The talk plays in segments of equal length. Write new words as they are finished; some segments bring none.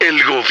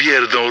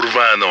Gobierno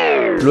Urbano.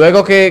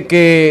 Luego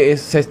que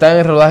se está en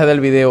el rodaje del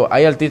video,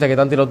 hay artistas que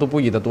están tirando tu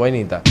pullita, tu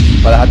vainita,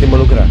 para dejarte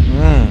involucrar.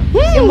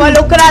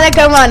 ¿Involucrar de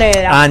qué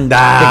manera?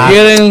 Anda. Te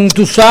quieren,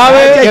 tú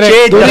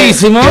sabes,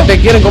 durísimo. Que te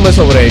quieren comer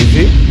sobre él,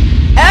 ¿sí?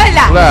 ¿Es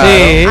verdad? Claro.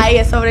 Sí. Ay,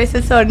 es sobre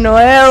ese son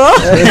nuevo.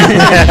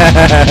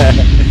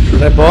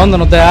 Respondo,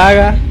 no te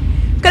hagas.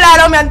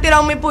 Claro, me han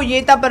tirado mi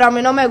pullita, pero a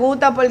mí no me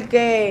gusta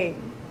porque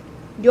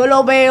yo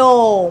lo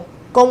veo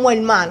como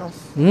hermanos.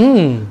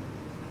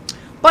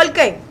 ¿Por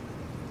qué?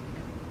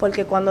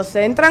 Porque cuando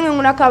se entran en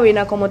una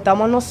cabina como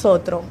estamos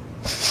nosotros,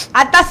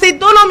 hasta si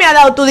tú no me has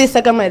dado, tú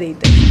dices que me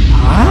diste.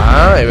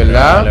 Es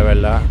verdad. Es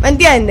verdad. ¿Me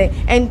entiendes?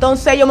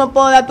 Entonces yo me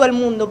puedo dar a todo el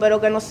mundo,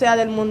 pero que no sea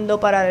del mundo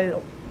paralelo.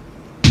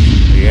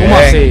 ¿Cómo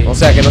así? O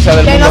sea, que no sea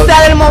del Que mundo. no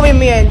sea del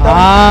movimiento.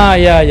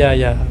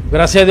 Ya.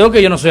 Gracias a Dios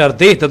que yo no soy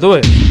artista, tú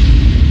ves.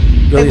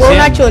 Yo Tengo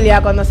diciendo. una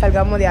chulia cuando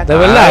salgamos de acá. De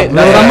verdad. Ay,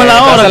 Pero dame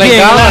la hora. dásela en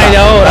 ¿quién? cámara, Dale,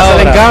 ahora.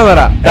 dásela en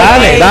cámara.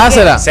 Dale,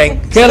 Dásela.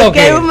 ¿Qué es lo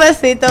Que que? un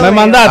besito. Me mío.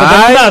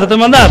 mandaste, te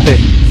mandaste.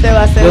 Se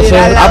va a hacer Yo soy-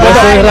 viral la pues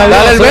soy vaina. rabioso.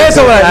 Dale el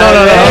beso, güey. No.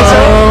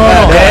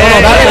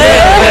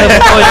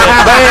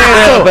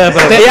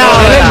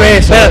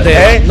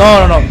 Espérate.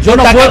 No. Yo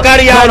no puedo.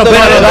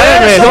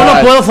 Yo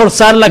no puedo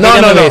forzarla que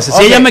ella me bese.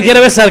 Si ella me quiere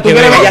besar, que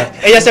me bese.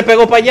 Ella se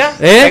pegó para allá.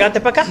 ¿Eh? Pégate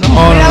para acá.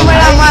 Mírame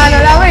la mano,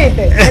 ¿la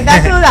viste?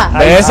 ¿Está sudando?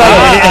 Mira,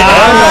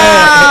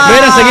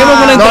 seguimos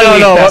con la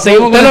entrevista.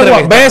 Seguimos con la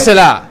entrevista.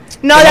 Bésela.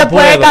 No, Yo no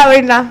después de puedo.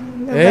 cabina.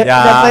 ¿Eh?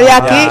 Después de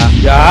aquí.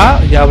 Ya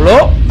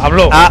habló.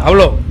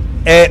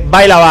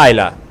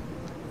 Baila.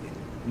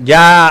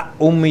 Ya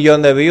 1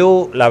 millón de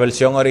views, la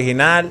versión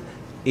original.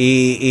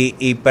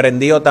 Y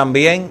prendió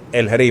también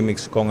el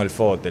remix con el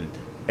Fotel.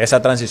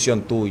 Esa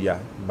transición tuya,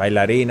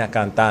 bailarina,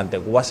 cantante.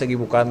 Voy a seguir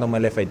buscándome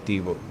el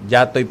efectivo.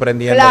 Ya estoy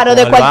prendiendo. Claro, con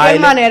de el cualquier baile.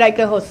 manera hay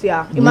que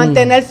josear y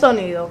mantener el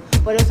sonido.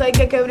 Por eso hay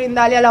que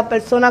brindarle a la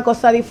persona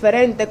cosas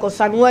diferentes,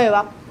 cosas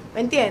nuevas.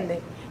 ¿Me entiendes?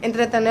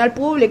 Entretener al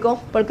público,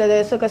 porque de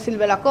eso es que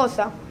sirve la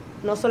cosa.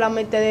 No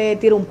solamente de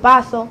tirar un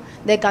paso,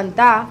 de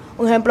cantar.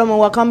 Un ejemplo, me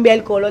voy a cambiar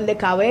el color de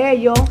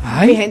cabello.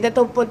 Ay. Mi gente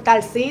está por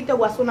tal sitio,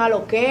 voy a hacer una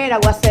loquera,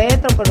 voy a hacer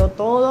esto, pero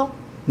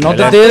todo. No El-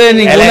 te tires el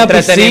ninguna piscina,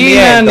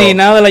 entretenimiento. ni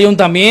nada del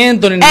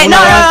ayuntamiento, ni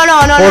ninguna.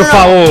 No. Por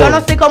favor. Yo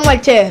no soy como el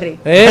Cherry.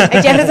 ¿Eh?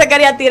 El Cherry se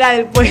quería tirar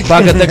del puesto.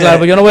 Para que esté claro,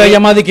 pero yo no voy a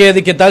llamar de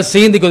que tal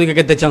síndico, de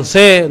que te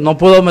chancé. No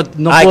puedo.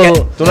 No Hay puedo.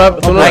 que- Tú no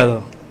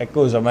puedo.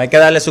 Escúchame, hay que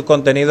darle su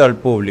contenido al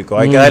público.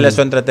 Hay que darle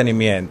su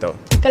entretenimiento.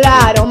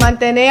 Claro,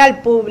 mantener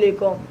al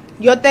público.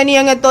 Yo tenía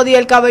en estos días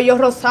el cabello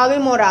rosado y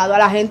morado, a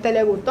la gente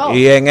le gustó.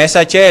 Y en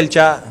esa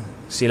chelcha,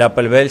 si la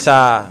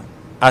perversa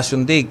hace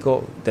un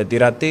disco, te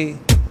tira a ti,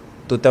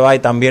 tú te vas y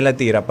también le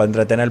tiras para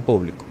entretener al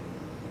público.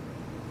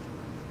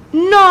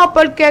 No,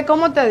 porque,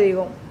 ¿cómo te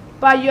digo?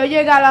 Para yo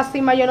llegar a la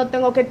cima yo no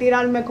tengo que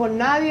tirarme con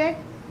nadie.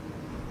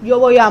 Yo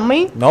voy a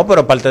mí. No,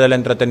 pero parte del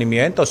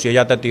entretenimiento, si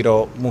ella te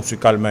tiró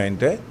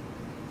musicalmente.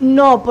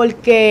 No,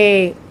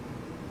 porque,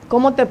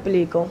 ¿cómo te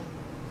explico?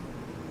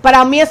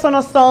 Para mí eso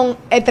no son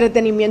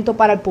entretenimiento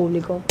para el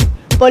público.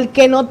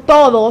 Porque no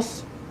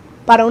todos,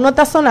 para uno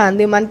estar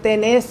sonando y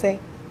mantenerse,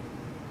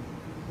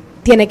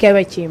 tiene que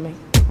ver chisme.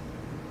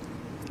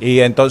 Y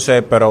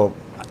entonces, pero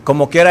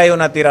como quiera hay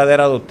una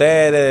tiradera de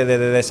ustedes, de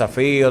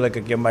desafío, de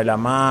que quién baila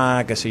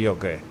más, que si yo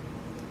qué.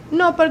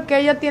 No, porque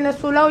ella tiene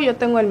su lado y yo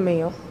tengo el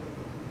mío.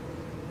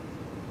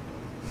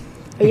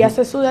 Ella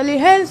hace su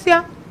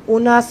diligencia,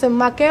 una hace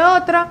más que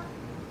otra,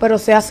 pero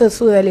se hace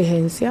su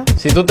diligencia.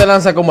 Si tú te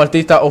lanzas como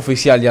artista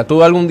oficial, ¿ya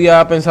tú algún día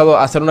has pensado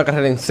hacer una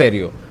carrera en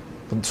serio?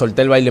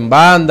 Solté el baile en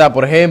banda,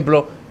 por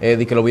ejemplo,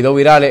 de que los videos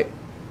virales,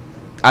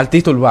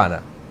 artista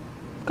urbana.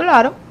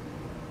 Claro.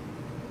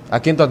 ¿A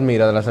quién tú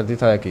admiras de las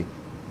artistas de aquí?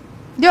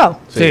 Yo,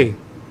 Sí.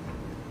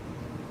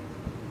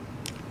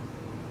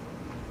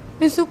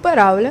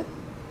 insuperable.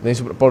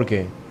 ¿Por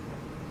qué?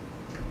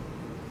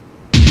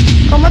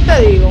 ¿Cómo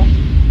te digo?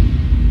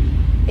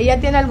 Ella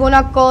tiene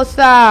alguna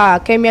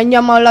cosa que me han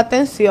llamado la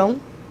atención.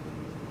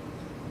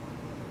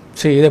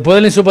 Sí, después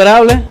del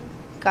insuperable,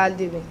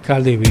 Cardi B.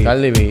 Cardi B.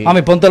 Cardi B.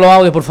 Mami, ponte los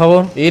audios, por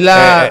favor. Y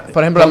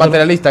por ejemplo, la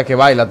materialista que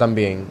baila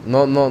también,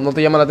 ¿no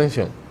te llama la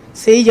atención?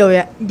 Sí, yo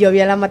vi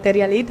a la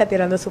materialista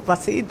tirando su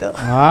pasito.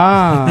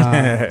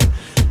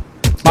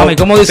 Mami,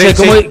 ¿cómo dice,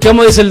 Sí, sí.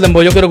 ¿cómo dice el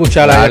dembow? Yo quiero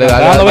escucharla. Dale, ella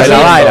dale, cantando. baila,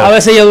 baila. A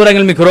veces ella dura en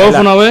el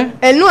micrófono, a ver.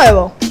 El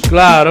nuevo.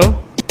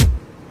 Claro.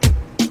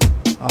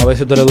 A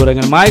veces tú le dura en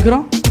el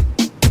micro.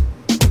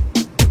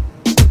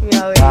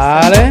 Mira, ve.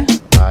 Dale.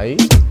 Ahí.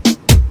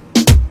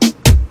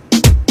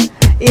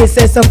 Y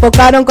se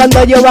sofocaron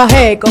cuando yo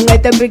bajé con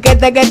este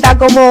piquete que está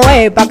como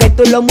es, pa' que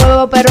tú lo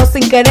muevas pero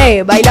sin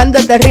querer, bailando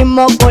este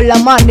ritmo con la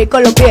mano y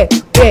con los pies,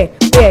 pie,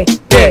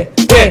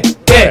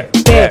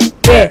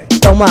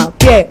 toma,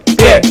 pie,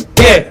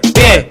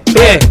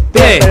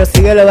 pero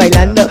síguelo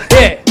bailando.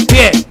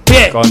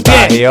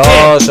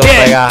 Contagioso,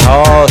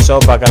 pegajoso,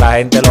 para que la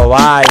gente lo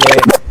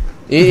baile.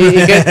 ¿Y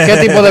qué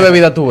tipo de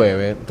bebida tú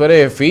bebes? ¿Tú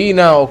eres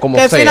fina o como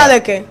 ¿Qué sea? fina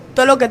de qué?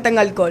 Todo lo que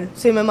tenga alcohol.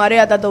 Si me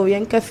marea está todo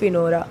bien, qué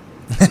finura.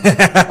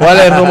 ¿Cuál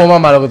es el rumbo más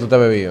malo que tú te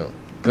has bebido?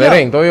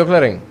 ¿Cleren? ¿Tú has bebido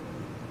Cleren?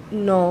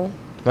 No.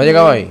 ¿No has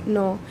llegado ahí?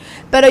 No.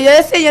 Pero yo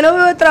decía, yo no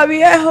veo extra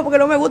viejo porque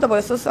no me gusta,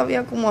 porque eso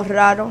sabía como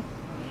raro.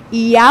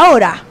 Y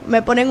ahora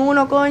me ponen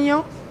uno,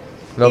 coño,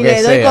 Lo y que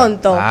le doy sea. con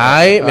todo.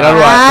 Ay, míralo.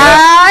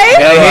 Ay,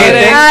 ¿Qué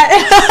dijiste?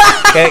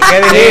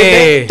 ¿Qué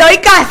dijiste? Estoy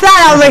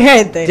casada, mi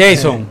gente.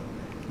 Jason,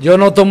 yo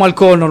no tomo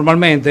alcohol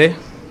normalmente,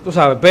 tú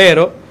sabes,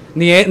 pero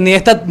ni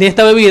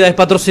esta bebida es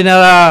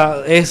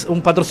patrocinada, es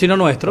un patrocinio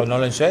nuestro. Pues no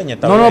lo enseñes.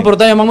 está No, bien. pero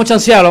también vamos a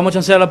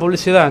chancear la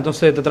publicidad.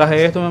 Entonces te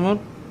traje esto, mi amor.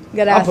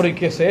 Gracias. Pero ¿y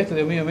qué es esto?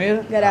 Dios mío,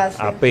 mira. Gracias.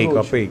 A pico,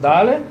 a pico.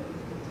 Dale.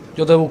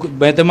 Yo te busco,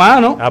 vete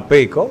mano. A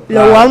pico.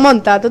 Lo voy a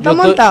montar. ¿Tú estás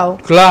montado?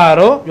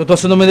 Claro, yo estoy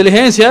haciendo mi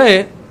diligencia,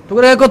 ¿Tú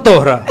crees que es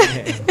cotorra?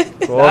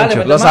 Concho.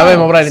 Dale, Lo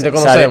sabemos, Braylin, te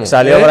conocemos.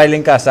 Salió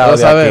Braylin casado Lo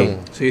de aquí. sabemos.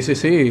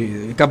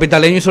 Sí.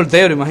 Capitaleño y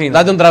soltero, imagínate.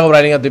 Date un trago,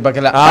 Braylin, a ti para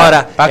que la.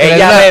 Ahora, para que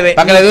ella le dé bebe,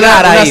 para que le dé ni una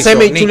cara hizo,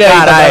 semi ni chuleadita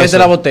cara a través eso. de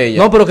la botella.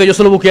 No, pero que yo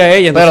se lo busqué a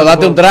ella. Pero entonces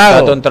date no un puedo- trago.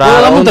 Date un trago.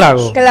 ¿Puedo darme un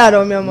trago?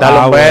 Claro, mi amor. Dale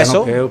un bueno,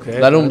 beso. ok.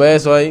 Dale un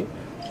beso ahí.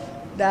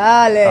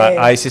 Dale.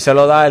 Ahí sí se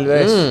lo da el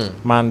beso.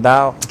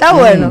 Mandado. Está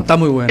bueno. Está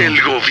muy bueno. El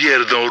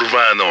gobierno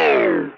urbano.